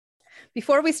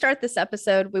Before we start this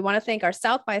episode, we want to thank our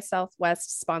South by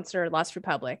Southwest sponsor, Lost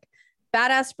Republic.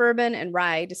 Badass bourbon and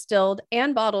rye distilled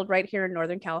and bottled right here in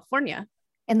Northern California.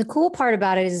 And the cool part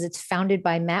about it is it's founded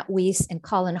by Matt Weiss and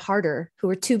Colin Harder, who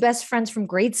are two best friends from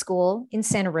grade school in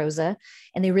Santa Rosa.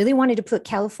 And they really wanted to put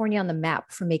California on the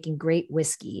map for making great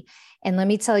whiskey. And let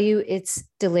me tell you, it's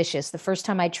delicious. The first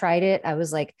time I tried it, I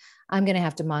was like, I'm going to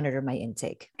have to monitor my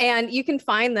intake. And you can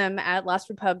find them at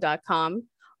lostrepub.com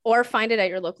or find it at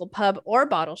your local pub or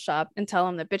bottle shop and tell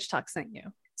them that Bitch Talk sent you.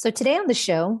 So today on the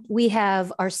show, we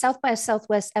have our South by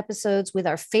Southwest episodes with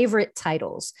our favorite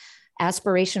titles: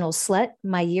 Aspirational Slut,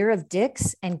 My Year of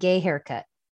Dicks, and Gay Haircut.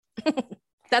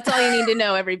 That's all you need to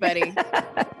know, everybody.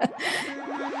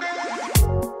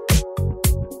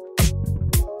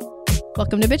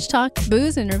 Welcome to Bitch Talk,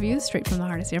 booze and reviews straight from the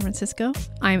heart of San Francisco.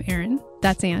 I'm Erin.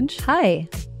 That's Ange. Hi.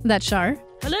 That's Shar.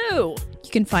 Hello. You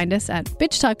can find us at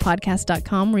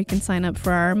bitchtalkpodcast.com, where you can sign up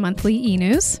for our monthly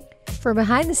e-news. For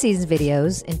behind-the-scenes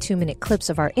videos and 2-minute clips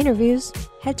of our interviews,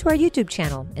 head to our YouTube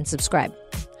channel and subscribe.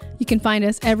 You can find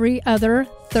us every other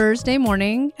Thursday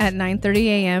morning at 9:30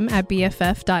 a.m. at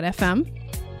bff.fm.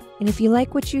 And if you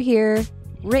like what you hear,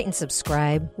 rate and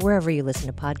subscribe wherever you listen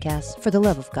to podcasts. For the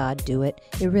love of God, do it.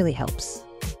 It really helps.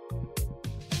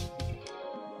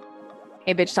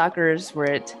 Hey, Bitch Talkers, we're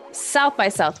at South by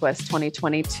Southwest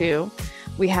 2022.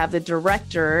 We have the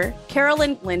director,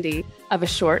 Carolyn Lindy, of a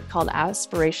short called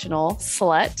Aspirational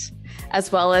Slut,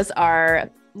 as well as our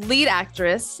lead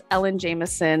actress, Ellen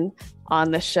Jameson,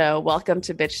 on the show. Welcome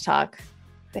to Bitch Talk.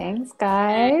 Thanks,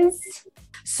 guys.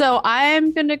 So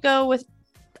I'm going to go with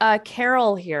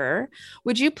Carol here.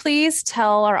 Would you please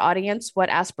tell our audience what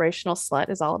Aspirational Slut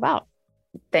is all about?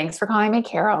 Thanks for calling me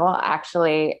Carol.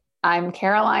 Actually, I'm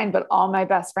Caroline, but all my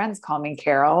best friends call me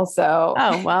Carol. So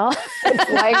well,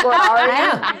 it's like we're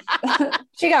already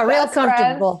she got real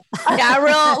comfortable.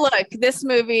 Yeah, look, this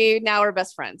movie, now we're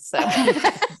best friends. So.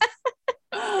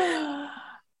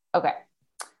 Okay.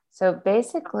 So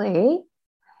basically,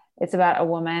 it's about a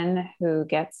woman who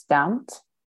gets dumped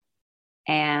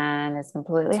and is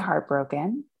completely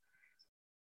heartbroken.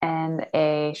 And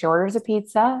she orders a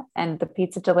pizza, and the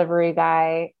pizza delivery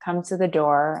guy comes to the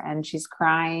door, and she's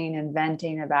crying and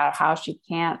venting about how she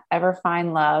can't ever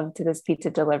find love to this pizza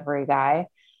delivery guy.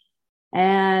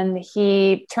 And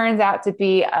he turns out to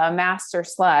be a master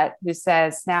slut who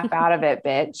says, snap out of it,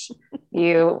 bitch.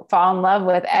 You fall in love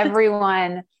with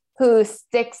everyone who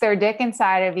sticks their dick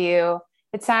inside of you.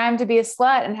 It's time to be a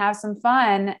slut and have some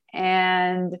fun.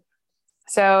 And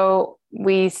so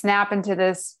we snap into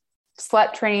this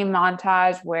slut training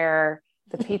montage where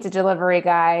the pizza delivery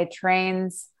guy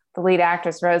trains the lead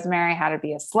actress, Rosemary, how to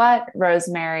be a slut.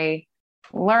 Rosemary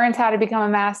learns how to become a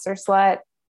master slut.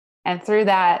 And through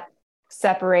that,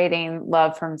 separating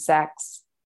love from sex,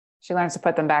 she learns to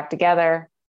put them back together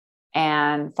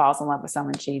and falls in love with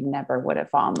someone she never would have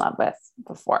fallen in love with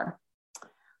before.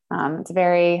 It's a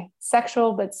very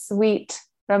sexual but sweet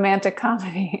romantic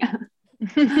comedy.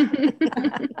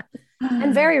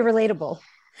 And very relatable.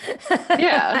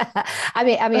 Yeah. I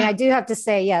mean, I do have to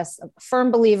say, yes, a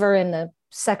firm believer in the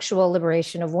sexual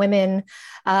liberation of women.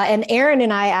 And Erin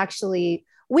and I actually,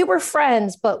 we were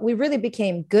friends, but we really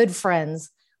became good friends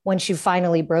when she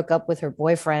finally broke up with her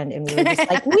boyfriend, and we were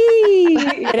just like,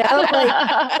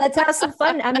 let's have some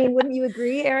fun. I mean, wouldn't you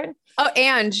agree, Erin? Oh,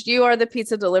 Ange, you are the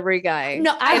pizza delivery guy.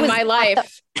 No, in my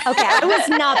life. I was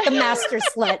not the master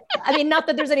slut. I mean, not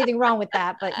that there's anything wrong with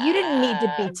that, but you didn't need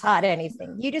to be taught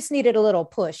anything. You just needed a little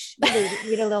push. You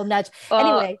needed a little nudge.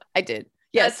 Anyway. I did.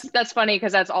 Yes. That's funny,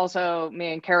 because that's also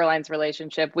me and Caroline's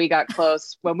relationship. We got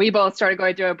close when we both started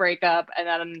going through a breakup, and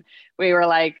then we were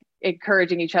like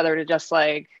encouraging each other to just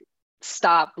like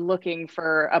stop looking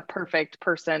for a perfect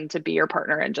person to be your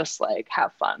partner and just like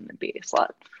have fun and be a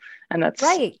slut. And that's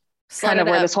right. Kind of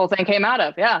where this whole thing came out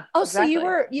of. Yeah. Oh,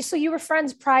 exactly. So you were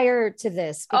friends prior to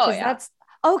this, because that's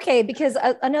okay. Because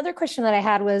another question that I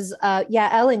had was,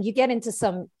 Ellen, you get into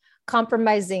some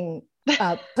compromising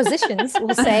positions,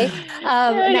 we'll say,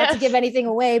 not to give anything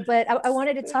away, but I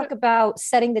wanted to talk about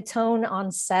setting the tone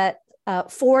on set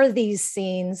for these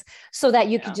scenes so that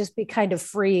you could just be kind of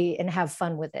free and have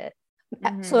fun with it.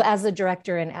 Mm-hmm. So as the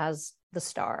director and as the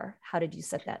star, how did you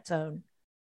set that tone?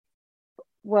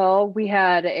 Well, we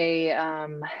had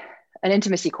an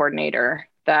intimacy coordinator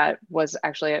that was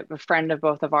actually a friend of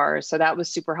both of ours. So that was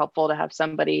super helpful to have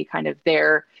somebody kind of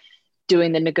there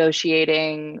doing the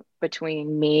negotiating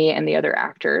between me and the other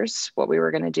actors, what we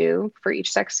were going to do for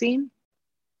each sex scene.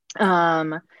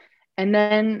 And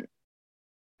then,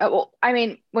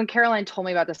 when Caroline told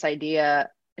me about this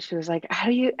idea, she was like, how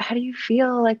do you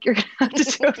feel like you're gonna have to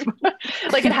do it?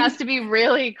 Like, it has to be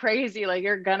really crazy. Like,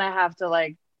 you're gonna have to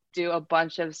like do a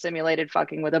bunch of simulated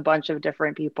fucking with a bunch of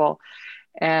different people.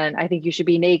 And I think you should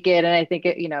be naked. And I think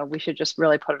it, we should just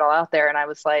really put it all out there. And I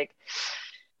was like,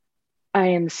 I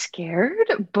am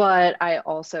scared, but I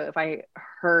also, if I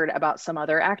heard about some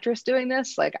other actress doing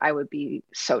this, like, I would be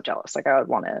so jealous. Like, I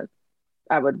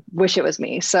would wish it was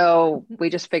me. So we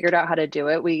just figured out how to do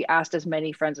it. We asked as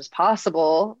many friends as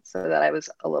possible so that I was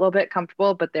a little bit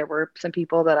comfortable, but there were some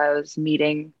people that I was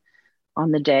meeting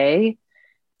on the day.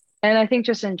 And I think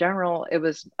just in general, it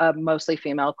was a mostly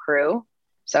female crew.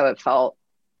 So it felt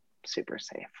super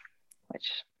safe, which,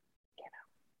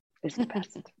 is the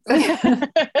best.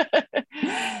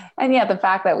 And yeah, the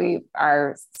fact that we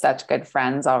are such good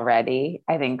friends already,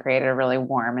 I think created a really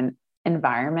warm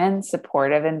environment,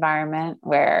 supportive environment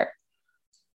where,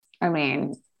 I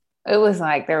mean, it was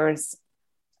like there was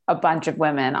a bunch of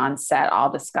women on set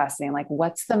all discussing like,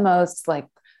 what's the most like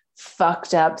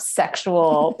fucked up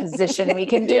sexual position we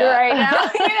can do right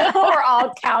now. We're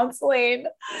all counseling,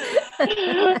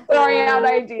 throwing out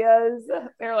ideas.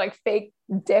 There were like fake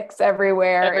dicks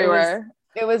everywhere.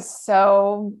 It was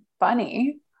so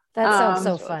funny. That sounds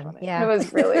so fun. Funny. Yeah. It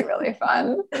was really, really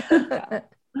fun.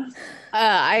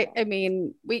 I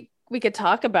mean, we could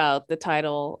talk about the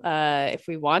title if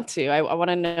we want to. I want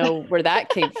to know where that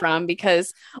came from,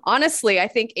 because honestly, I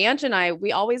think Ange and I,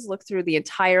 we always look through the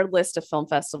entire list of film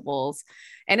festivals,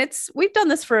 and we've done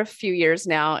this for a few years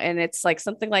now, and it's like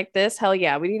something like this. Hell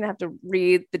yeah, we didn't have to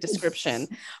read the description,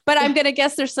 but I'm going to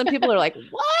guess there's some people who are like,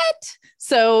 what?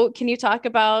 So can you talk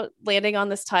about landing on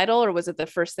this title, or was it the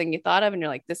first thing you thought of and you're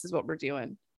like, this is what we're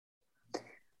doing?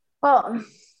 Well,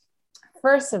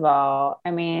 first of all,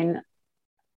 I mean,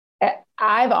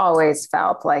 I've always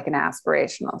felt like an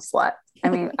aspirational slut. I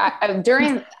mean,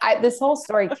 this whole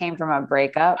story came from a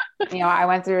breakup. I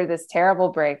went through this terrible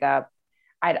breakup.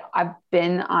 I've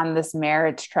been on this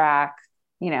marriage track.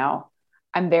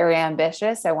 I'm very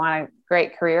ambitious. I want a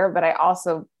great career, but I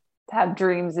also have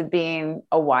dreams of being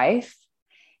a wife.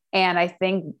 And I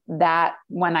think that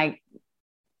when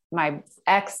my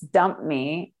ex dumped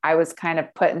me, I was kind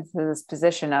of put into this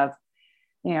position of,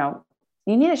 you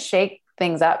need to shake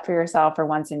things up for yourself for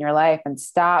once in your life and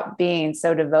stop being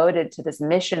so devoted to this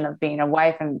mission of being a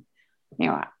wife, and,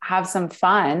 have some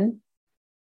fun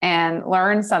and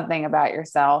learn something about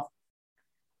yourself.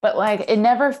 But like, it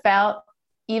never felt,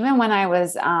 even when I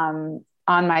was on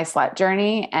my slut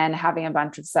journey and having a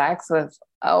bunch of sex with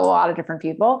a lot of different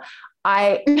people,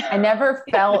 I never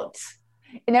felt,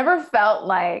 it never felt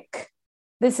like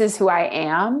this is who I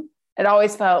am. It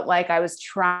always felt like I was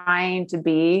trying to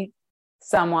be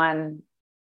someone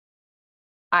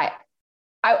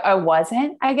I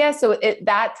wasn't, I guess. So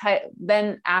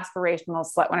then aspirational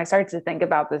slut, when I started to think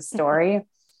about this story,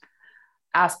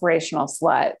 aspirational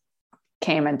slut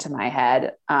came into my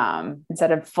head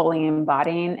instead of fully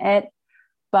embodying it.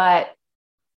 But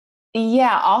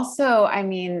yeah, also, I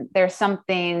mean, there's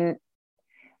something,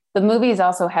 the movie is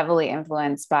also heavily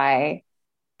influenced by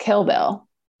Kill Bill.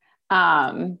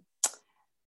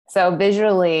 So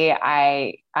visually,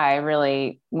 I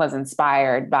really was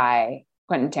inspired by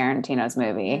Quentin Tarantino's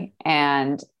movie,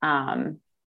 and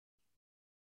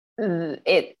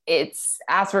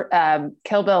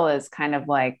Kill Bill is kind of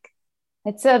like,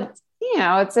 it's an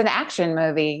action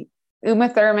movie. Uma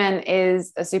Thurman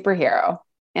is a superhero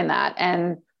in that,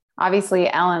 and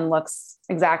obviously Ellen looks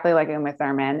exactly like Uma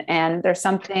Thurman, and there's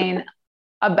something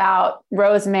about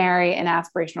Rosemary, an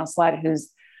aspirational slut,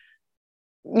 who's,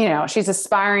 she's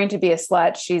aspiring to be a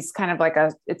slut. She's kind of like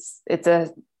it's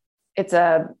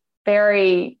a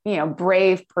very,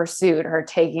 brave pursuit, her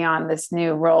taking on this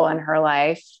new role in her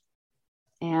life.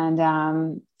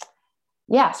 And,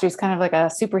 she's kind of like a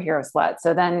superhero slut.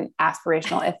 So then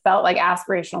it felt like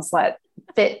aspirational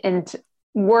slut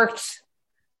worked,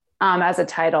 as a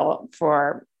title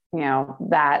for,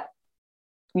 that,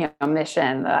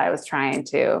 mission that I was trying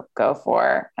to go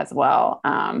for as well.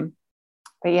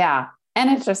 But yeah. And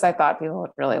it's just, I thought people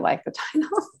would really like the title.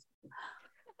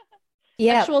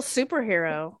 Yeah. Actual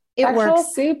superhero. It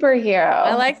works. Superhero.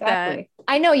 I like that.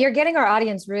 I know you're getting our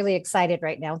audience really excited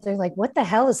right now. They're like, what the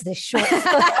hell is this short?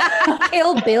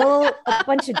 Kill Bill, a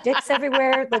bunch of dicks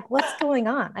everywhere. Like, what's going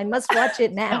on? I must watch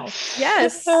it now.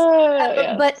 Yes.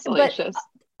 But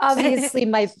obviously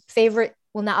my favorite,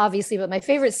 well, not obviously, but my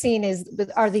favorite scene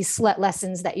are these slut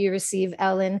lessons that you receive,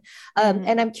 Ellen.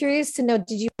 And I'm curious to know,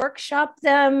 did you workshop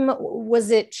them?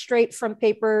 Was it straight from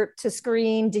paper to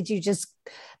screen? Did you just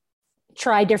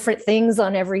try different things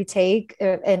on every take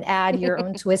and add your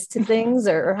own twist to things,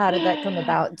 or how did that come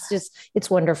about? It's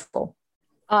wonderful.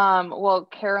 Well,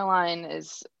 Caroline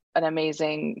is an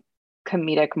amazing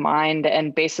comedic mind,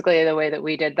 and basically the way that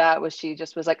we did that was she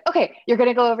just was like, okay, you're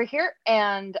gonna go over here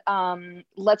and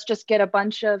let's just get a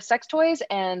bunch of sex toys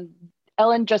and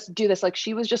Ellen just do this. Like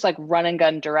she was just like run and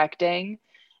gun directing,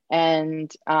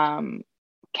 and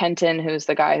Kenton, who's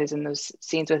the guy who's in those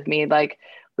scenes with me, like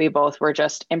we both were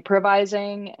just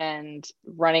improvising and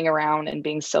running around and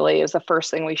being silly. It was the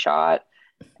first thing we shot,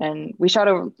 and we shot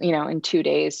over, in 2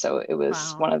 days. So it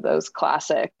was one of those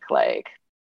classic like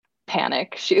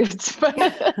panic shoots, but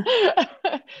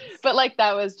like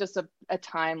that was just a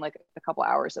time, like a couple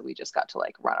hours that we just got to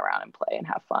like run around and play and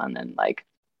have fun. And like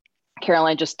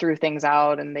Caroline just threw things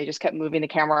out and they just kept moving the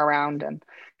camera around. And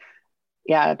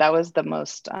yeah, that was the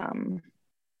most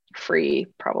free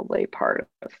probably part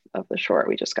of the short.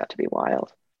 We just got to be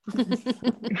wild.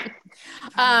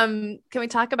 Can we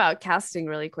talk about casting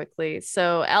really quickly?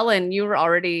 So Ellen, you were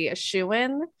already a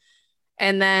shoo-in,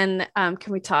 and then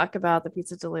can we talk about the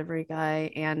pizza delivery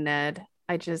guy and Ned?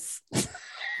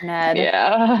 Ned,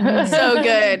 yeah. So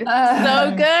good.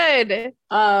 So good.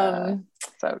 So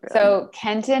good. So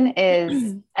Kenton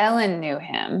is Ellen knew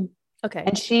him. Okay.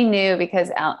 And she knew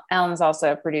because Ellen's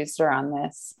also a producer on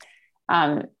this.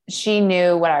 She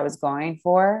knew what I was going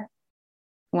for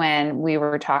when we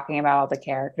were talking about all the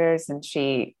characters, and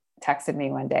she texted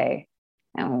me one day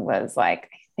and was like,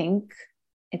 I think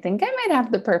I might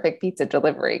have the perfect pizza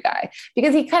delivery guy,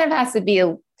 because he kind of has to be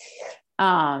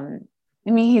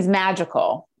he's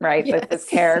magical, right? Yes. But this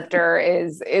character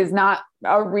is not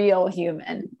a real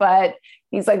human, but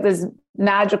he's like this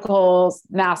magical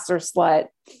master slut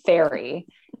fairy.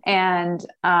 And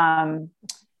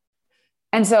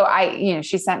so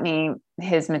she sent me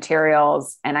his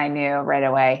materials and I knew right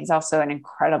away. He's also an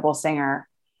incredible singer.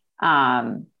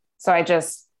 So I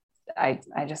just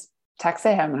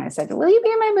texted him and I said, will you be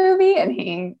in my movie?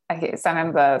 And I sent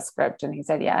him the script and he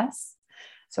said, yes.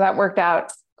 So that worked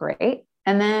out great.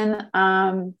 And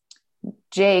then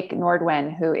Jake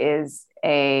Nordwin, who is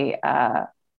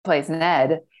plays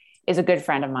Ned, is a good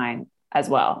friend of mine as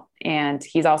well. And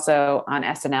he's also on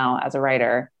SNL as a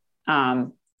writer.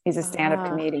 He's a stand-up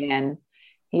comedian.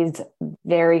 He's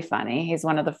very funny. He's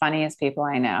one of the funniest people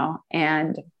I know.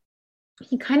 And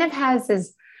he kind of has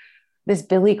this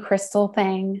Billy Crystal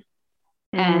thing.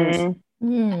 And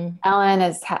Ellen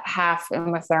is half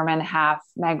Uma Thurman, half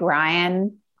Meg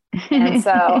Ryan. And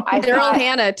so Daryl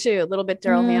Hannah too, a little bit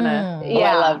Daryl Hannah.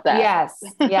 Yeah, I love that. Yes.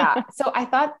 Yeah. So I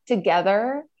thought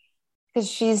together, because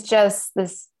she's just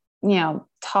this,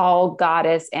 tall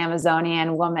goddess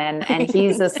Amazonian woman. And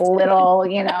he's this little,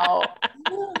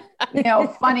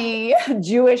 funny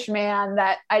Jewish man,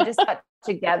 that I just thought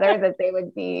together that they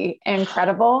would be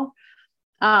incredible.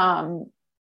 And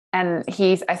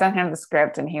I sent him the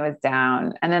script and he was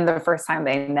down. And then the first time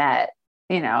they met,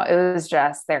 it was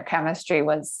just, their chemistry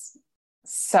was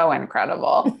so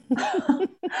incredible.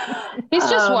 He's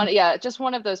just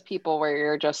one of those people where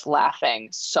you're just laughing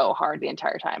so hard the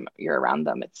entire time you're around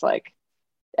them. It's like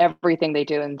everything they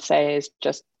do and say is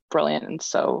just brilliant and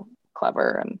so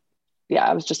clever. And yeah,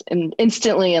 I was just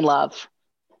instantly in love.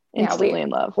 In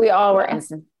love. We all were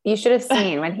instant. You should have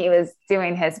seen when he was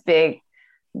doing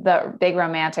the big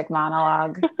romantic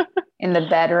monologue in the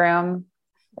bedroom.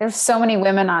 There's so many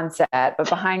women on set, but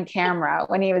behind camera,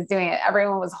 when he was doing it,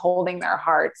 everyone was holding their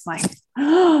hearts like,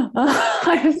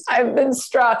 I've been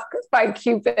struck by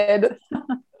Cupid.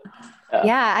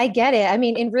 Yeah, I get it. I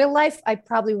mean, in real life, I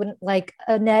probably wouldn't like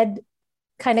a Ned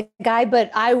kind of guy, but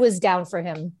I was down for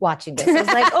him watching this. I was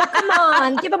like, oh, come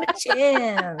on, give him a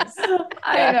chance.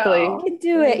 Exactly. You can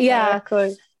do it. Yeah.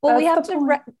 Exactly. Well,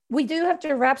 we do have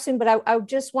to wrap soon, but I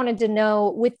just wanted to know,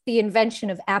 with the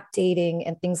invention of app dating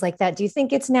and things like that, do you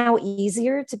think it's now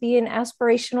easier to be an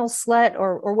aspirational slut,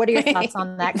 or what are your thoughts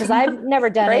on that? Because I've never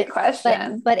done Great it.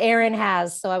 question. But Erin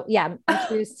has. So I'm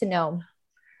curious to know.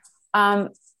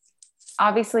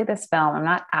 Obviously this film, I'm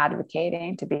not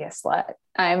advocating to be a slut.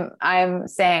 I'm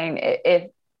saying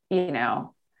if,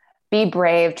 be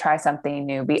brave, try something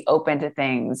new, be open to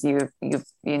things you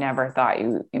never thought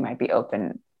you might be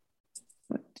open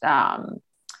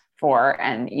for,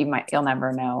 and you'll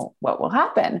never know what will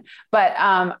happen. But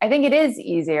I think it is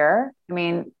easier. I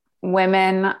mean,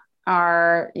 women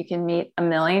you can meet a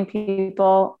million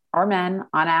people or men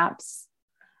on apps.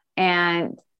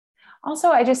 And also,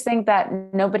 I just think that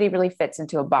nobody really fits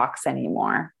into a box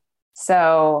anymore.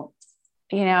 So,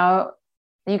 you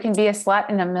can be a slut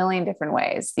in a million different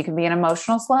ways. You can be an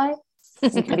emotional slut.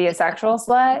 You can be a sexual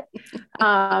slut.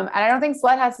 And I don't think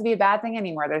slut has to be a bad thing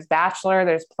anymore. There's bachelor,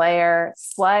 there's player.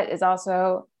 Slut is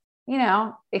also,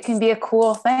 it can be a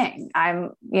cool thing.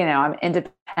 I'm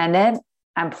independent.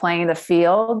 I'm playing the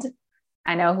field.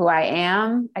 I know who I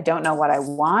am. I don't know what I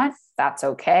want. That's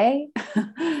okay.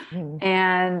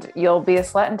 And you'll be a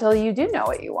slut until you do know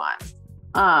what you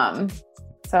want.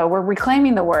 So we're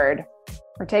reclaiming the word,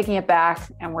 we're taking it back,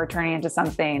 and we're turning it into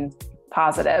something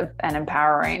positive and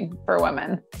empowering for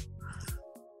women.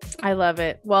 I love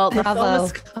it. Well,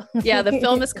 the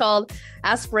film is called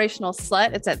Aspirational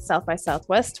Slut. It's at South by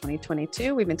Southwest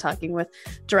 2022. We've been talking with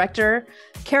director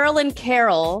Carolyn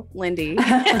Carroll Lindy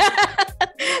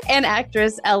and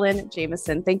actress Ellen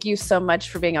Jamieson. Thank you so much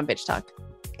for being on Bitch Talk.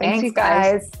 Thanks, you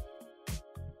guys.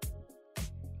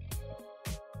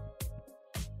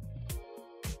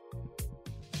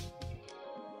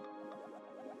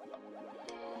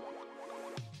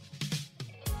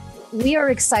 We are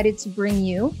excited to bring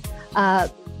you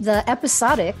the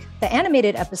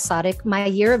animated episodic, My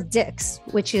Year of Dicks,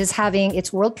 which is having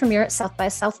its world premiere at South by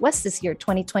Southwest this year,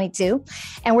 2022.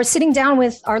 And we're sitting down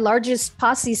with our largest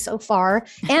posse so far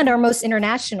and our most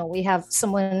international. We have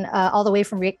someone all the way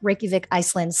from Reykjavik,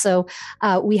 Iceland. So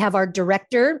we have our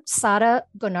director, Sara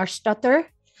Gunnarsdóttir,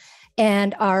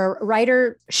 and our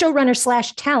writer,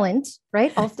 showrunner / talent,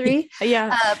 right? All three.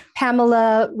 Yeah.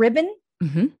 Pamela Ribben.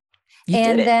 Mm-hmm.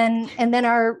 And then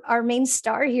our main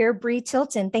star here, Bree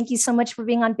Tilton. Thank you so much for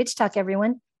being on Bitch Talk,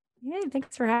 everyone. Yeah,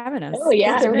 thanks for having us. Oh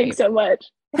yeah, thanks so much.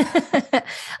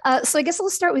 So I guess we'll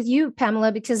start with you,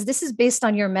 Pamela, because this is based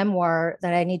on your memoir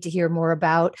that I need to hear more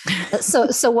about.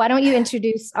 So why don't you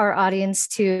introduce our audience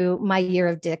to My Year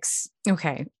of Dicks?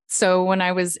 Okay. So when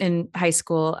I was in high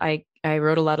school, I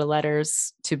wrote a lot of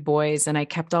letters to boys, and I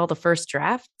kept all the first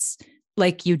drafts,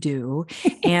 like you do.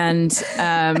 And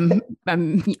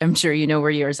I'm sure you know where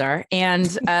yours are. And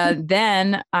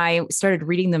then I started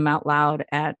reading them out loud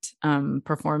at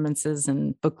performances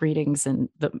and book readings and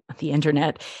the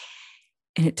internet.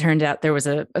 And it turned out there was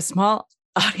a small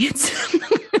audience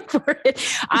for it.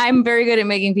 I'm very good at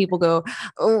making people go,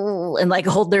 oh, and like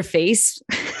hold their face.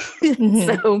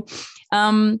 So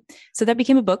that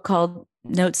became a book called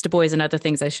Notes to Boys and Other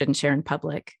Things I Shouldn't Share in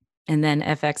Public. And then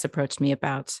FX approached me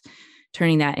about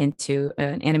turning that into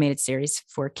an animated series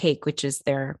for Cake, which is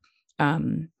their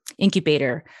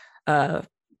incubator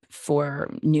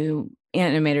for new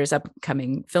animators,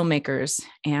 upcoming filmmakers.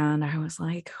 And I was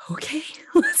like, okay,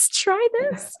 let's try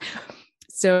this.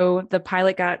 So the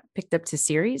pilot got picked up to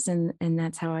series, and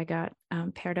that's how I got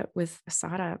paired up with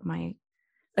Sara.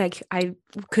 I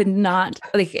could not,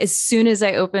 as soon as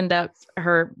I opened up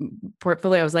her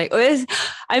portfolio, I was like, oh,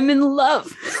 I'm in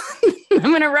love. I'm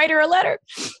going to write her a letter.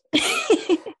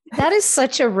 That is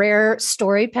such a rare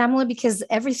story, Pamela, because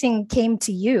everything came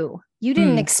to you. You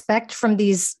didn't expect from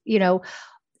these,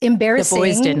 embarrassing The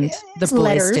boys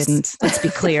didn't. Let's be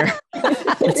clear.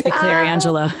 Let's be clear,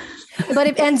 Angela. But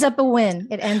it ends up a win.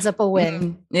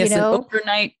 It's an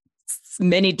overnight,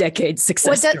 many decades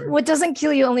success. What doesn't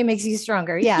kill you only makes you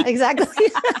stronger. Yeah, exactly.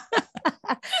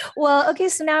 Well, okay.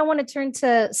 So now I want to turn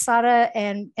to Sara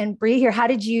and Bree here. How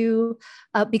did you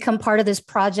become part of this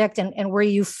project, and were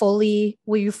you fully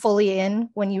in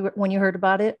when you heard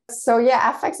about it? So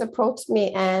yeah, FX approached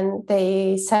me and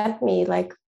they sent me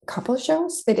like a couple of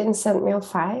shows. They didn't send me all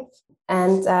 5.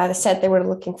 And they said they were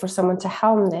looking for someone to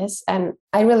helm this. And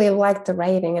I really liked the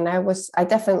writing, and I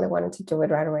definitely wanted to do it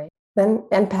right away.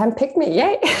 And Pam picked me.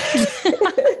 Yay.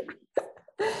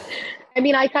 I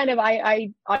mean, I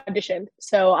auditioned.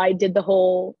 So I did the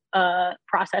whole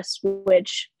process,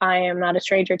 which I am not a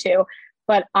stranger to,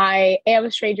 but I am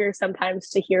a stranger sometimes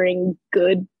to hearing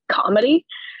good comedy.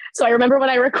 So I remember when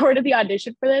I recorded the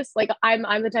audition for this, like I'm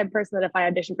the type of person that if I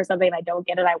audition for something and I don't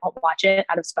get it, I won't watch it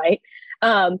out of spite.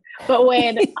 But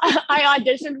when I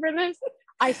auditioned for this,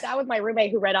 I sat with my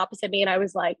roommate who read opposite me, and I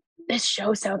was like, this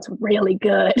show sounds really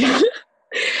good.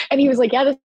 And he was like,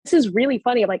 yeah, this is really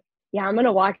funny. I'm like, yeah, I'm going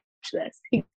to watch this.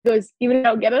 He goes, even if I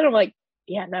don't get it? I'm like,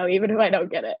 yeah, no, even if I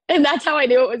don't get it. And that's how I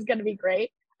knew it was going to be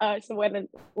great. So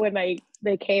when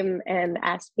they came and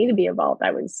asked me to be involved,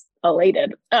 I was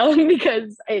elated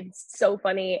because it's so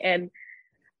funny. And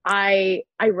I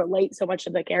relate so much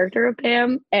to the character of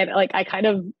Pam. And like, I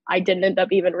didn't end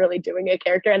up even really doing a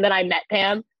character. And then I met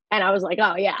Pam, and I was like,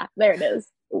 oh yeah, there it is.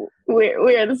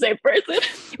 We're the same person.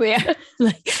 Yeah,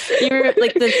 you're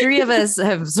like the three of us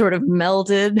have sort of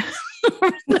melded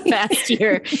over the past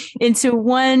year into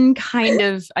one kind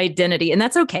of identity, and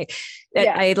that's okay.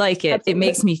 Yeah, I like it. Absolutely. It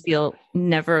makes me feel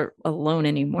never alone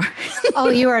anymore. Oh,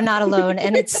 you are not alone.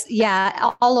 And it's,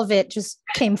 yeah, all of it just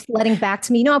came flooding back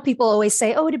to me. You know how people always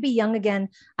say, oh, to be young again.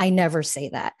 I never say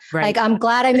that. Right. Like, I'm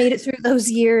glad I made it through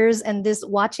those years. And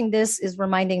watching this is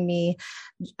reminding me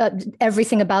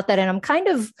everything about that. And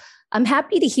I'm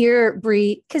happy to hear,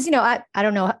 Bree, because, you know, I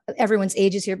don't know everyone's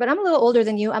ages here, but I'm a little older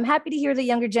than you. I'm happy to hear the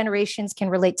younger generations can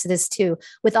relate to this too,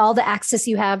 with all the access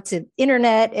you have to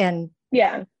internet and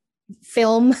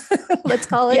film, let's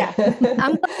call it. Yeah.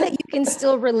 I'm glad that you can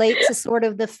still relate to sort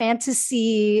of the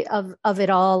fantasy of it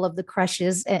all, of the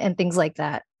crushes and things like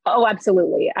that. Oh,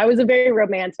 absolutely. I was a very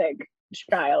romantic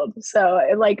child. So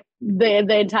like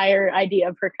the entire idea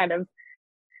of her kind of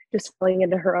just falling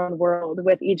into her own world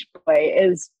with each boy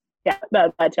is,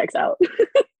 that checks out.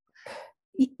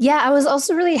 Yeah, I was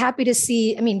also really happy to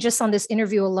see, I mean, just on this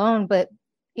interview alone, but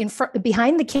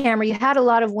behind the camera, you had a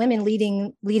lot of women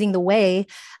leading the way.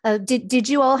 Did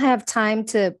you all have time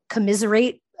to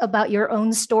commiserate about your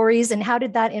own stories, and how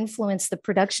did that influence the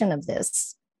production of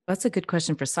this? That's a good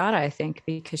question for Sada, I think,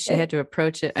 because she had to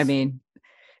approach it. I mean,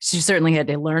 she certainly had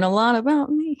to learn a lot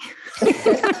about me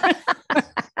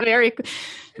very,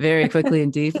 very quickly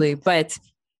and deeply. But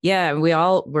yeah, we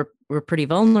all were pretty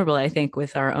vulnerable, I think,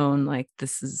 with our own, like,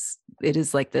 it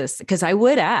is like this. Because I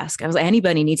would ask, I was like,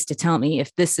 anybody needs to tell me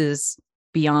if this is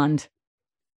beyond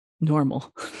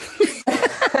normal.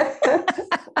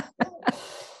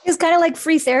 It's kind of like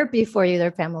free therapy for you there,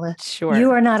 Pamela. Sure.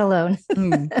 You are not alone.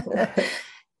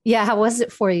 Yeah. How was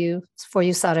it for you,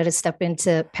 Sada, to step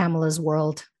into Pamela's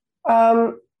world?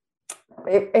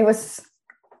 It was,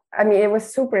 I mean, it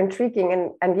was super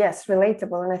intriguing and yes,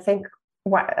 relatable. And I think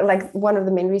one of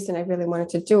the main reasons I really wanted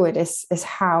to do it is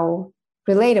how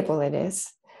relatable it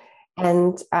is.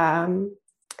 And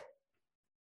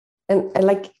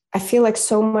like, I feel like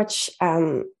so much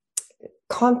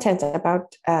content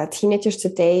about teenagers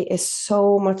today is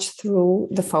so much through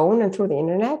the phone and through the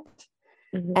internet.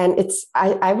 Mm-hmm. And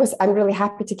I'm really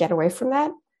happy to get away from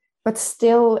that, but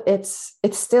still it's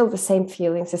still the same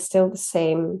feelings. It's still the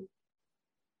same,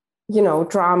 you know,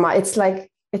 drama. It's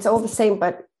like, it's all the same,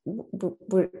 but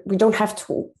we don't have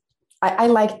to, I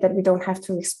like that we don't have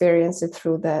to experience it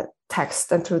through the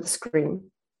text and through the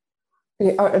screen.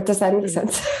 Does that make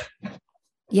sense?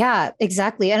 Yeah,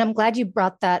 exactly. And I'm glad you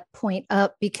brought that point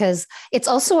up, because it's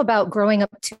also about growing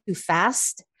up too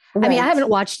fast. Right. I mean, I haven't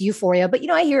watched Euphoria, but, you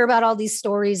know, I hear about all these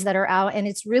stories that are out, and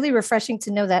it's really refreshing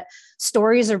to know that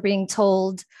stories are being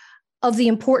told of the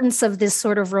importance of this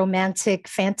sort of romantic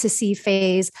fantasy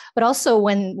phase, but also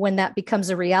when that becomes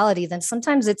a reality, then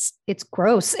sometimes it's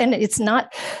gross and it's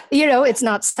not, you know, it's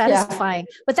not satisfying,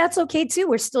 but that's okay too.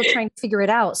 We're still trying to figure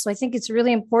it out. So I think it's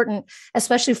really important,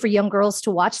 especially for young girls, to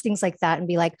watch things like that and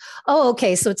be like, oh,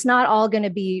 okay, so it's not all going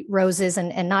to be roses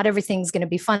and not everything's going to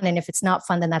be fun. And if it's not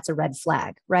fun, then that's a red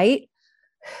flag, right?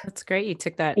 That's great. You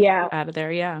took that out of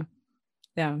there. Yeah.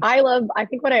 Yeah. I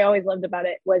think what I always loved about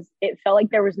it was it felt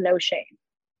like there was no shame.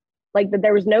 Like that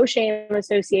there was no shame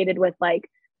associated with like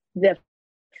the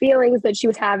feelings that she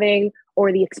was having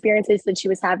or the experiences that she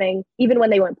was having, even when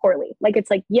they went poorly. Like, it's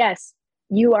like, yes,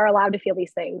 you are allowed to feel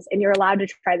these things and you're allowed to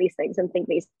try these things and think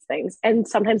these things. And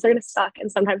sometimes they're going to suck and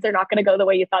sometimes they're not going to go the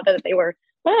way you thought that they were.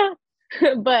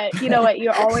 But you know what?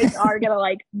 You always are going to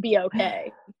like be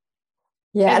okay.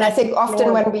 Yeah. And I think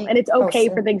often and it's okay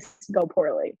for things to go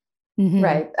poorly. Mm-hmm.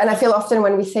 Right. And I feel often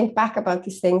when we think back about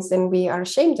these things, then we are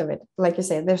ashamed of it. Like you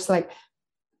said, there's like,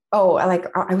 oh, like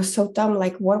I was so dumb.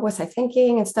 Like, what was I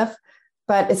thinking and stuff?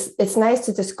 But it's nice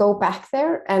to just go back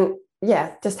there and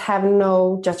just have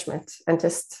no judgment and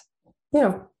just, you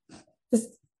know,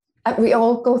 we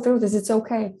all go through this. It's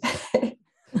okay.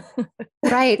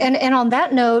 Right. And on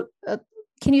that note,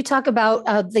 can you talk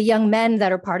about the young men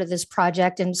that are part of this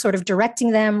project and sort of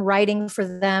directing them, writing for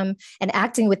them, and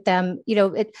acting with them? You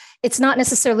know, it's not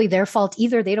necessarily their fault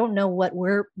either. They don't know what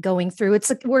we're going through. It's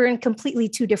like we're in completely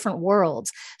two different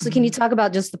worlds. So can you talk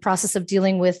about just the process of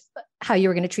dealing with how you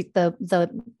were going to treat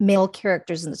the male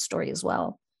characters in the story as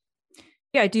well?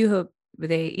 Yeah, I do hope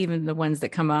even the ones that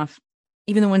come off,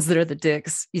 even the ones that are the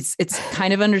dicks, it's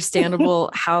kind of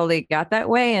understandable how they got that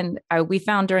way. And we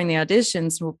found during the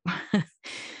auditions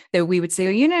that we would say,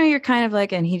 well, you know, you're kind of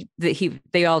like, and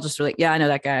they all just were like, yeah, I know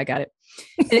that guy. I got it.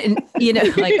 And you know,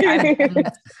 like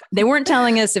they weren't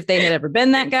telling us if they had ever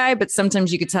been that guy, but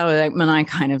sometimes you could tell, like, man, I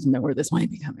kind of know where this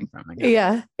might be coming from.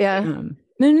 Yeah. And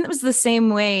it was the same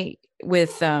way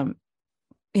with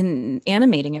in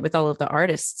animating it with all of the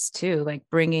artists too, like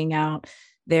bringing out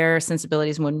their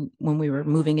sensibilities when we were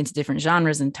moving into different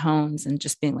genres and tones, and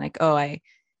just being like, oh,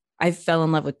 I fell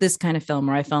in love with this kind of film,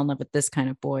 or I fell in love with this kind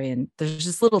of boy. And there's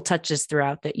just little touches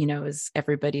throughout that, you know, is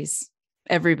everybody's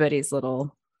everybody's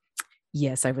little,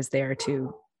 yes, I was there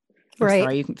too. Right.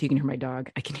 Sorry, if you can hear my dog,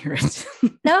 I can hear it.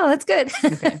 No, that's good.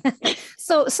 Okay.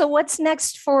 So what's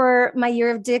next for My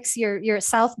Year of Dicks? You're at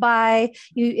South by.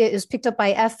 It was picked up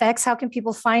by FX. How can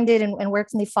people find it, and where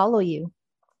can they follow you?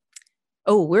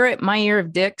 Oh, we're at My Year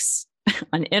of Dicks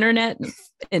on internet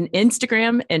and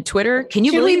Instagram and Twitter. Can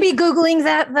you believe we be Googling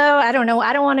that though? I don't know.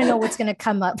 I don't want to know what's going to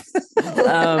come up.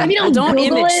 Don't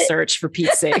image search for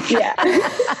Pete's sake. Yeah.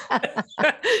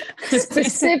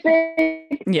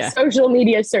 Specific social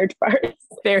media search bars.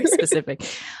 Very specific.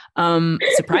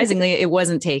 Surprisingly, it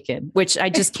wasn't taken, which I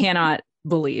just cannot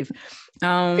believe.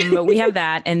 But we have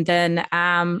that. And then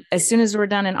as soon as we're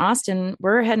done in Austin,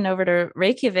 we're heading over to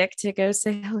Reykjavik to go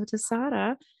say hello to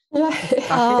Sara.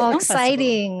 Oh,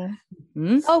 exciting.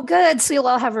 Mm-hmm. Oh, good. So you'll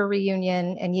all have a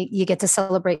reunion and you get to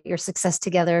celebrate your success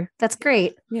together. That's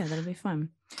great. Yeah, that'll be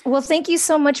fun. Well, thank you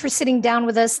so much for sitting down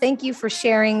with us. Thank you for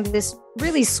sharing this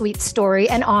really sweet story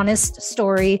and honest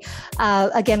story.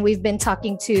 Again, we've been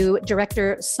talking to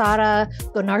director Sara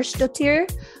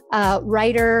Gunnarsdóttir,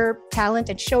 writer, talent,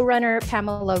 and showrunner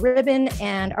Pamela Ribben,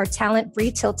 and our talent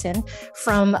Bree Tilton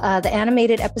from the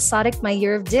animated episodic My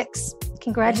Year of Dicks.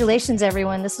 Congratulations,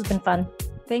 everyone. This has been fun.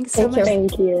 Thanks so much.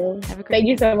 Thank you. Thank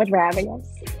you so much for having us.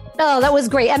 Oh, that was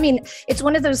great. I mean, it's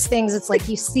one of those things. It's like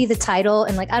you see the title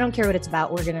and like, I don't care what it's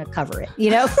about. We're going to cover it.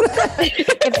 You know,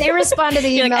 if they respond to the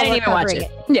email, like, we're covering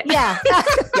it. Yeah.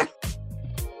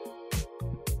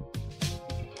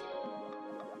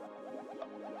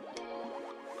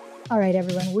 All right,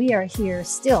 everyone. We are here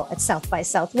still at South by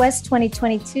Southwest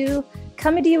 2022,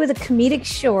 coming to you with a comedic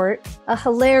short, a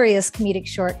hilarious comedic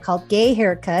short called Gay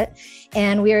Haircut.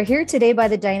 And we are here today by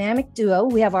the dynamic duo.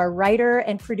 We have our writer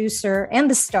and producer and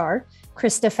the star,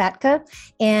 Krista Fatka,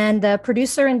 and the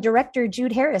producer and director,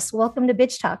 Jude Harris. Welcome to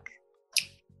Bitch Talk.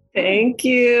 Thank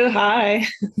you. Hi.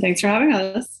 Thanks for having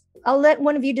us. I'll let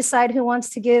one of you decide who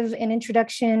wants to give an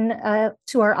introduction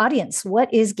to our audience.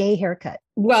 What is Gay Haircut?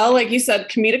 Well, like you said,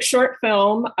 comedic short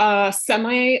film,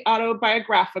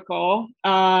 semi-autobiographical.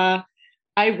 I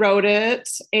wrote it,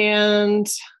 and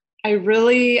I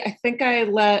think I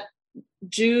let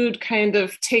Jude kind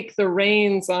of take the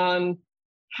reins on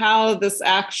how this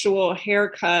actual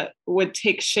haircut would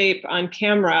take shape on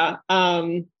camera.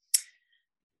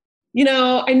 You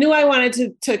know, I knew I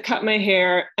wanted to cut my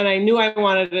hair, and I knew I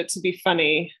wanted it to be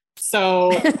funny.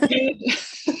 So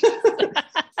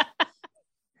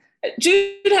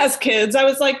Jude has kids. I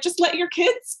was like, just let your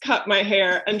kids cut my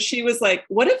hair. And she was like,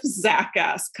 what if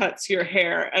Jackass cuts your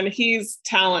hair? And he's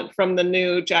talent from the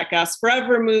new Jackass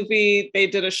Forever movie. They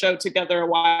did a show together a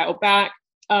while back.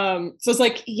 So it's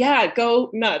like, yeah, go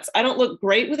nuts. I don't look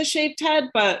great with a shaved head,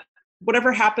 but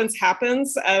whatever happens,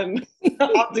 happens, and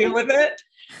I'll deal with it.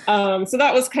 So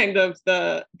that was kind of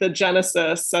the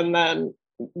genesis. And then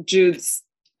Jude's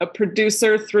a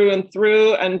producer through and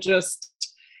through, and just,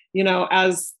 you know,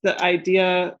 as the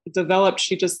idea developed,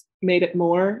 she just made it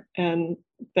more, and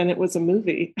then it was a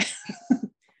movie.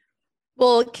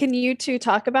 Well, can you two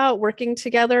talk about working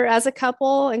together as a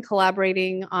couple and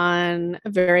collaborating on a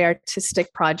very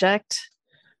artistic project?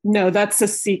 No, that's a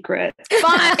secret.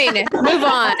 Fine. Move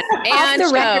on. And off the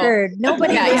record.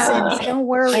 Nobody listens. Don't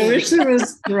worry. I wish there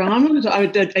was drama. I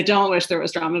don't wish there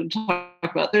was drama to talk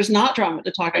about. There's not drama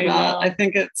to talk about. I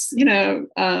think it's, you know,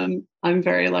 I'm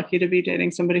very lucky to be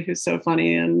dating somebody who's so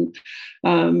funny. And,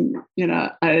 you know,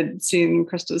 I had seen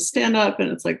Krista's stand up, and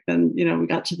it's like, then, you know, we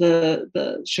got to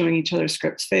the showing each other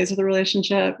scripts phase of the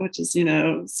relationship, which is, you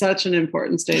know, such an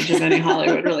important stage of any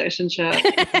Hollywood relationship.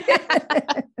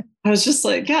 I was just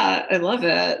like, yeah, I love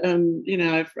it. And, you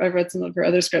know, I've read some of her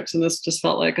other scripts, and this just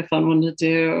felt like a fun one to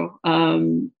do.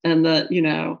 And that, you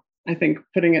know, I think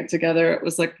putting it together, it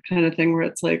was like the kind of thing where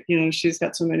it's like, you know, she's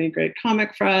got so many great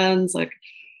comic friends. Like,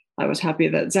 I was happy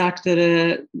that Zach did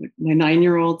it. My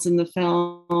 9-year-old's in the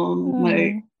film.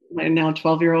 My now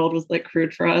 12-year-old was like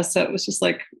crewed for us. So it was just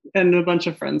like, and a bunch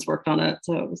of friends worked on it.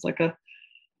 So it was like a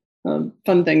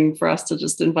fun thing for us to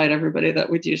just invite everybody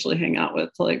that we'd usually hang out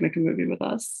with to like make a movie with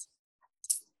us.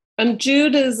 And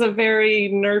Jude is a very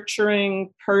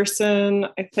nurturing person,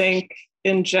 I think,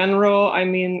 in general. I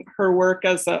mean, her work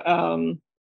as a,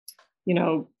 you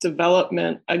know,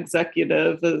 development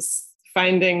executive is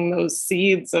finding those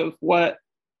seeds of what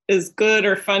is good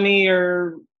or funny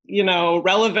or, you know,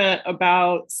 relevant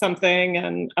about something.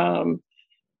 And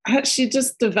she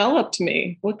just developed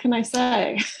me. What can I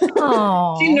say?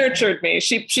 She nurtured me.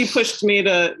 She pushed me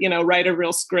to, you know, write a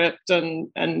real script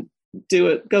and do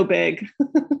it, go big.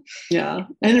 Yeah.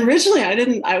 And originally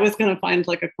I was going to find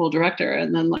like a cool director.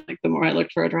 And then like the more I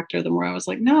looked for a director, the more I was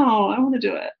like, no, I want to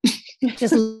do it.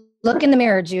 Just Look in the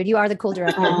mirror, Jude. You are the cool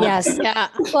director. Yes. Yeah.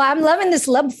 Well, I'm loving this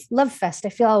love fest. I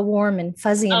feel all warm and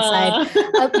fuzzy inside.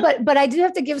 But I do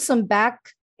have to give some back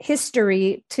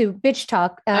history to Bitch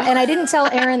Talk. And I didn't tell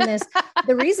Aaron this.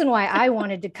 The reason why I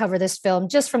wanted to cover this film,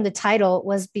 just from the title,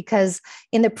 was because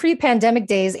in the pre-pandemic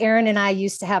days, Aaron and I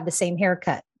used to have the same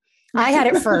haircut. I had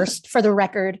it first, for the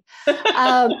record.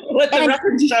 Let the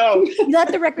record show.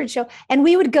 Let the record show. And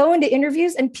we would go into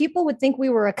interviews and people would think we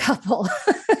were a couple.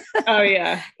 Oh,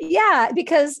 yeah. Yeah,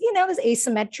 because, it was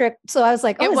asymmetric. So I was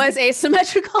like, it was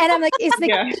asymmetrical. And I'm like, is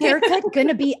the haircut going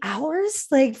to be ours?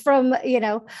 Like from,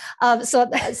 so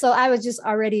I was just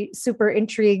already super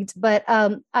intrigued. But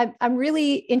I'm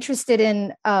really interested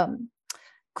in,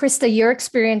 Krista, your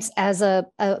experience as a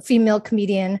female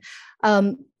comedian.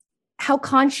 How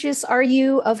conscious are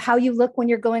you of how you look when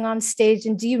you're going on stage?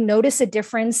 And do you notice a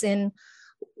difference in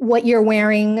what you're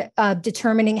wearing,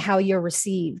 determining how you're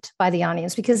received by the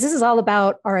audience? Because this is all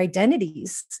about our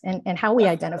identities and how we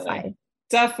identify.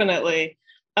 Definitely.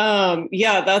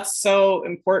 Yeah, that's so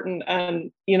important.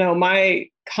 And, my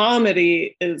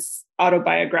comedy is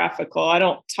autobiographical. I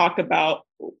don't talk about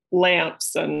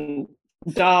lamps and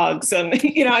dogs and,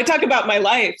 I talk about my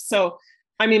life. So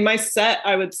my set,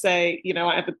 I would say,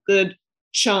 I have a good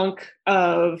chunk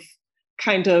of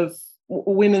kind of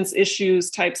women's issues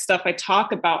type stuff. I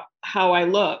talk about how I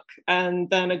look, and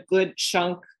then a good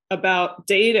chunk about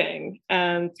dating.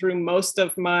 And through most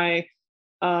of my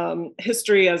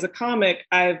history as a comic,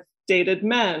 I've dated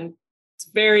men. It's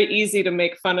very easy to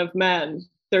make fun of men.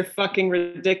 They're fucking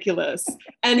ridiculous.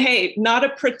 And hey, not a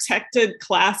protected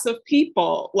class of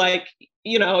people. Like,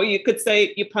 you could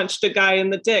say you punched a guy in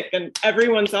the dick and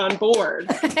everyone's on board.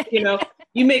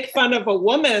 You make fun of a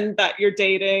woman that you're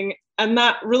dating, and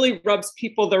that really rubs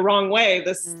people the wrong way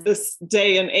this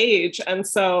day and age. And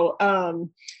so,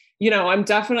 I'm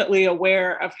definitely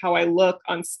aware of how I look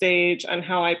on stage and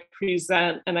how I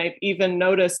present. And I've even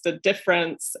noticed a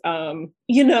difference. I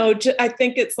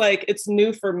think it's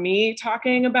new for me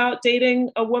talking about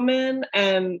dating a woman.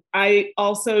 And I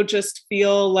also just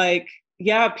feel like,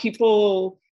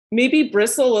 people maybe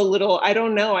bristle a little. I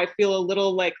don't know. I feel a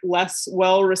little like less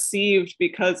well received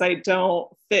because I don't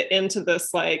fit into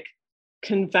this like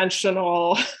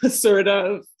conventional sort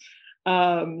of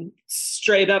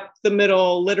straight up the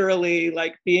middle, literally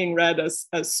like being read as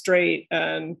straight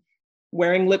and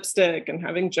wearing lipstick and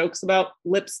having jokes about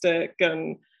lipstick.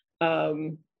 And,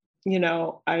 I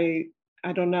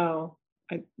don't know.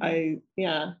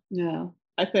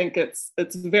 I think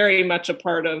it's very much a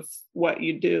part of what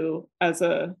you do as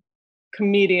a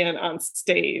comedian on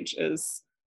stage is,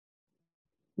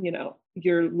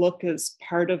 your look is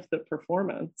part of the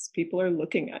performance. People are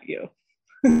looking at you.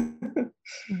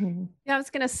 Mm-hmm. Yeah, I was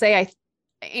going to say,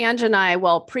 Ange and I,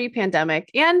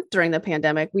 pre-pandemic and during the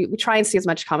pandemic, we try and see as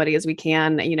much comedy as we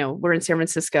can. We're in San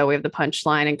Francisco. We have the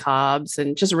Punchline and Cobb's,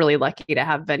 and just really lucky to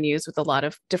have venues with a lot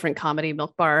of different comedy,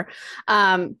 Milk Bar.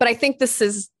 But I think this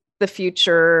is the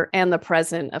future and the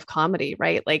present of comedy,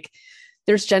 right? Like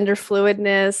there's gender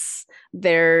fluidness,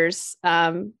 there's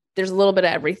a little bit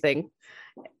of everything,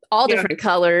 all different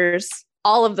colors,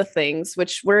 all of the things,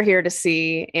 which we're here to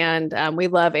see. And we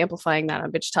love amplifying that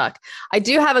on Bitch Talk. I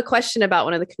do have a question about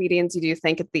one of the comedians you do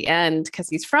thank at the end, because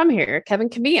he's from here, Kevin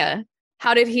Camilla.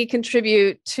 How did he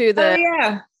contribute to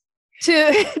the to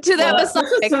the episode?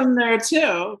 I'm from there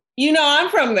too. I'm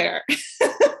from there.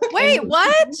 Wait,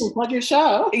 what? Plug your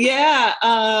show. Yeah.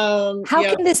 How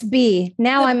can this be?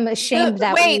 Now I'm ashamed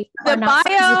that we are not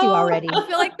friends with you already. I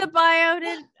feel like the bio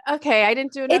did. Okay, I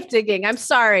didn't do enough digging. I'm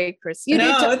sorry, Chris.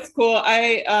 It's cool.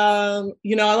 I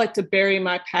like to bury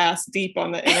my past deep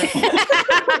on the internet.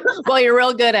 Well, you're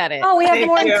real good at it. Oh, we have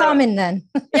more in common then.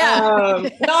 Yeah.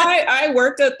 I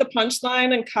worked at the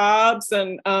Punchline and Cobb's,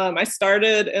 and I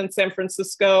started in San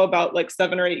Francisco about like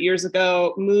 7 or 8 years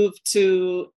ago, moved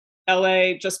to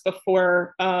LA just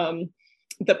before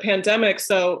the pandemic.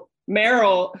 So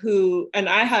Meryl, and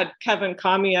I had Kevin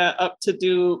Kamiya up to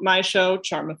do my show,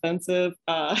 Charm Offensive,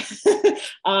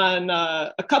 on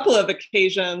a couple of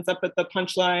occasions up at the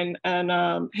Punchline.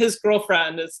 And his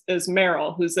girlfriend is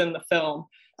Meryl, who's in the film.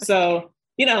 Okay. So,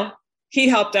 he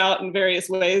helped out in various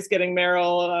ways, getting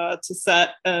Meryl to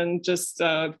set, and just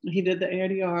he did the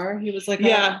ADR. He was like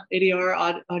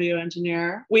ADR audio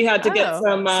engineer. We had to get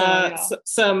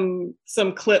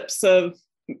some clips of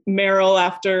Meryl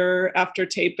after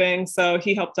taping, so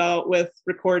he helped out with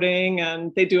recording,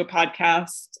 and they do a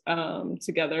podcast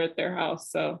together at their house.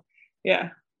 So yeah.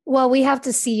 Well, we have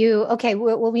to see you. Okay.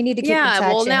 Well, we need to keep in touch.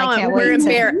 Well, now we're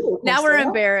embarrassed. Now we're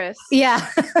embarrassed. Yeah.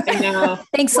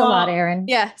 Thanks a lot, Aaron.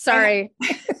 Yeah. Sorry.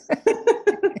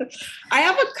 I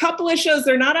have a couple of shows.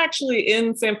 They're not actually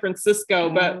in San Francisco,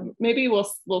 but maybe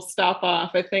we'll stop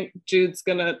off. I think Jude's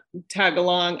gonna tag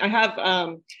along. I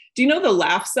have. Do you know the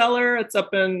Laugh Cellar? It's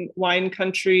up in wine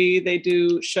country. They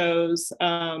do shows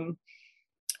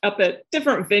up at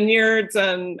different vineyards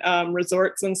and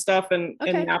resorts and stuff in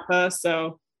Napa.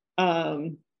 So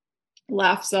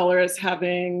Laugh Cellar is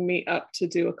having me up to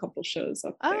do a couple shows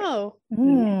up there. Oh,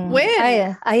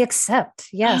 when? I accept.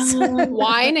 Yes.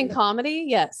 Wine and comedy.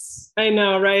 Yes. I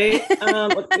know, right?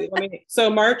 Let's see. So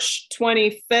March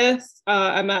 25th,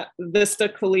 I'm at Vista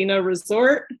Colina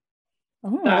Resort.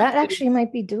 Oh, that actually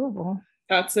might be doable.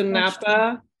 That's in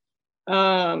Napa.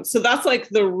 So that's like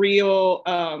the real,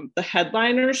 the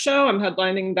headliner show. I'm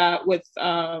headlining that with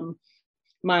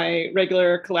my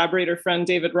regular collaborator friend,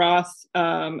 David Roth.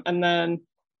 And then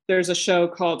there's a show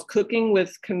called Cooking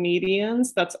with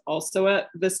Comedians. That's also at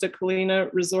Vista Colina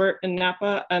Resort in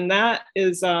Napa. And that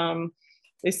is,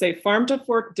 they say farm to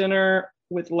fork dinner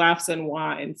with laughs and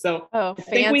wine. So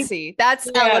fancy. That's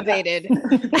elevated.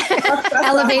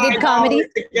 Elevated comedy.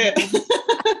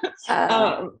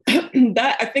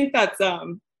 That I think that's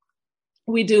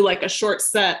we do like a short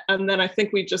set, and then I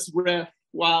think we just riff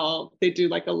while they do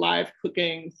like a live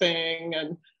cooking thing,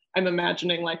 and I'm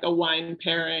imagining like a wine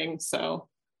pairing. So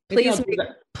please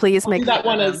make that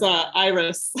one as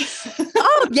Iris.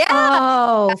 Oh yeah.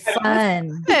 Oh,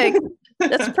 fun.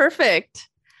 That's perfect.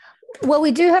 Well,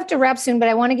 we do have to wrap soon, but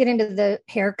I want to get into the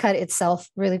haircut itself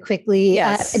really quickly.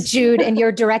 Yes. Jude, and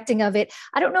your directing of it.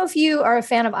 I don't know if you are a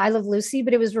fan of I Love Lucy,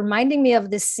 but it was reminding me of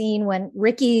this scene when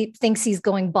Ricky thinks he's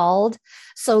going bald.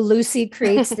 So Lucy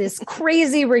creates this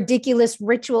crazy, ridiculous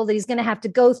ritual that he's going to have to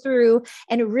go through.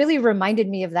 And it really reminded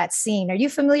me of that scene. Are you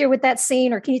familiar with that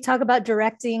scene, or can you talk about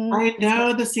directing? I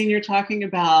know the scene you're talking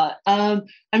about. I'm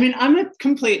a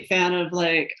complete fan of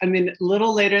a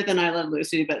little later than I Love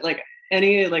Lucy, but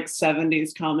any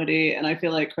 70s comedy. And I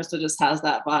feel like Krista just has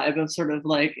that vibe of sort of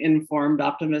informed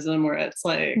optimism, where it's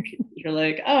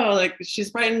you're oh, she's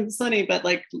bright and sunny, but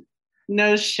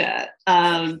no shit.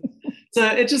 So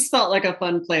it just felt like a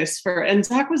fun place and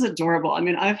Zach was adorable.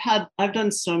 I've done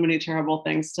so many terrible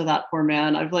things to that poor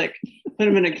man. I've put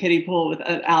him in a kiddie pool with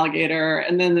an alligator.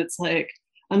 And then it's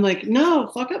I'm no,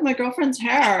 fuck up my girlfriend's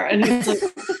hair. And he's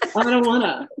I don't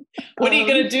wanna. What are you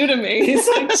gonna do to me? He's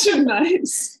too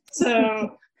nice.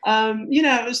 So,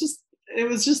 it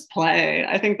was just play.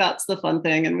 I think that's the fun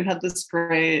thing. And we had this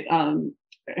great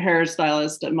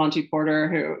hairstylist at Monty Porter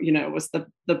who, was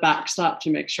the backstop to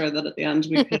make sure that at the end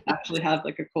we could actually have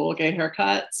a cool gay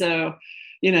haircut. So,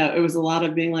 it was a lot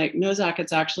of being no, Zach,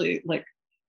 it's actually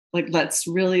let's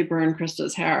really burn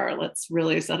Krista's hair. Let's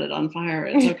really set it on fire.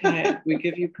 It's okay. We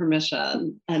give you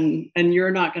permission, and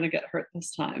you're not going to get hurt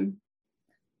this time.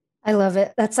 I love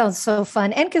it. That sounds so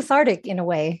fun and cathartic in a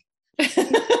way.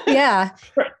 Yeah.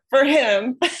 For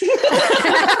him.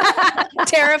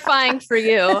 Terrifying for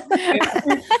you.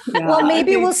 Yeah, well,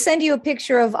 maybe we'll send you a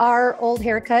picture of our old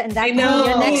haircut, and that can be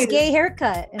your next gay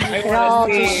haircut. And we can all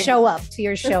just show up to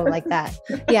your show like that.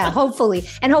 Yeah, hopefully.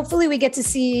 And hopefully we get to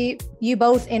see you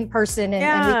both in person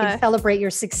and we can celebrate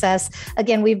your success.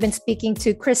 Again, we've been speaking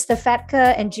to Krista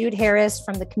Fatka and Jude Harris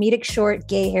from the comedic short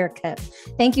Gay Haircut.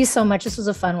 Thank you so much. This was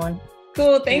a fun one.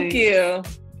 Cool. Thank you.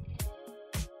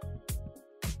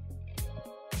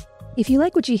 If you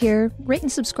like what you hear, rate and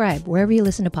subscribe wherever you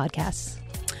listen to podcasts.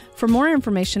 For more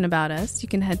information about us, you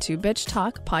can head to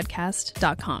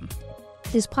bitchtalkpodcast.com.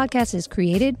 This podcast is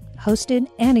created,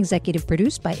 hosted, and executive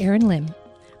produced by Erin Lim.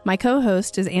 My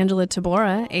co-host is Angela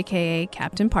Tabora, aka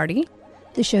Captain Party.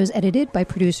 The show's edited by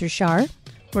producer Shar.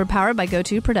 We're powered by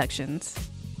GoTo Productions.